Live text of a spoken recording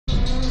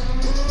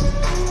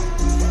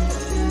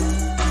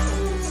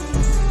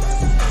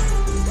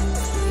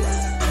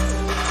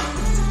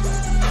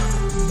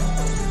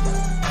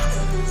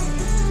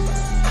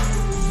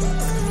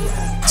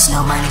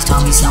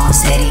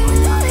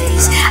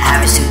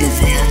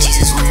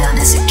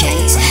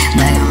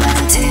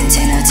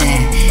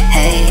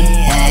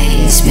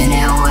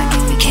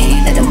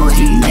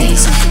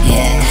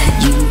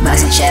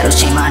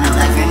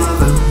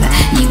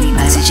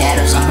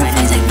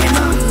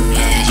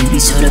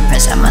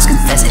must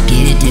confess I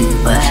get it too,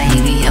 but here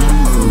we have a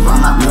move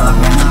on my blood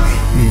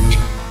rude.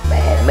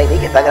 Man, maybe he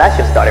can think I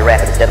should have started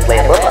rapping instead of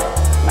playing football.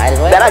 Might as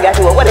well. Man, I got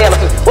you. What the hell?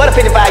 What a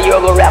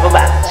 55-year-old gonna rap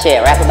about?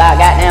 Shit, rap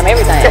about goddamn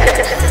everything.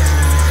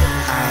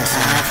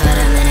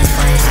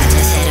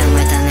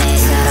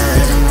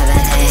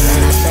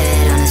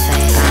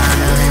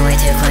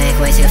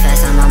 Way too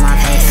fast, I'm on my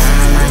pace.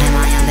 I'm minding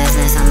my own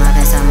business, I'm up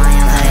inside my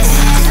own place.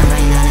 Don't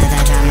bring none of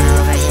that drama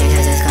over here,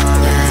 cause it's gon'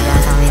 run.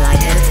 Y'all call me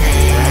like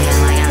toothpaste, looking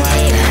like I'm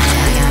tape.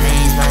 I got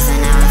veins busting,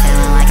 now I'm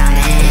feeling like I'm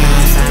in.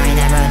 I'm sorry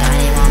that bro died,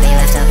 it won't be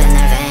left up in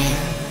their vein.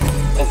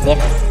 It's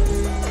different,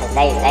 cause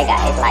they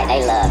got, it's like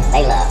they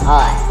love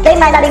hard. They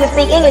might not even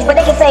speak English,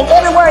 but they can sing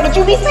every word that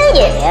you be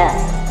singing. Yeah,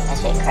 that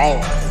shit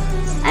crazy.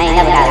 I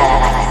ain't never got love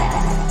like that.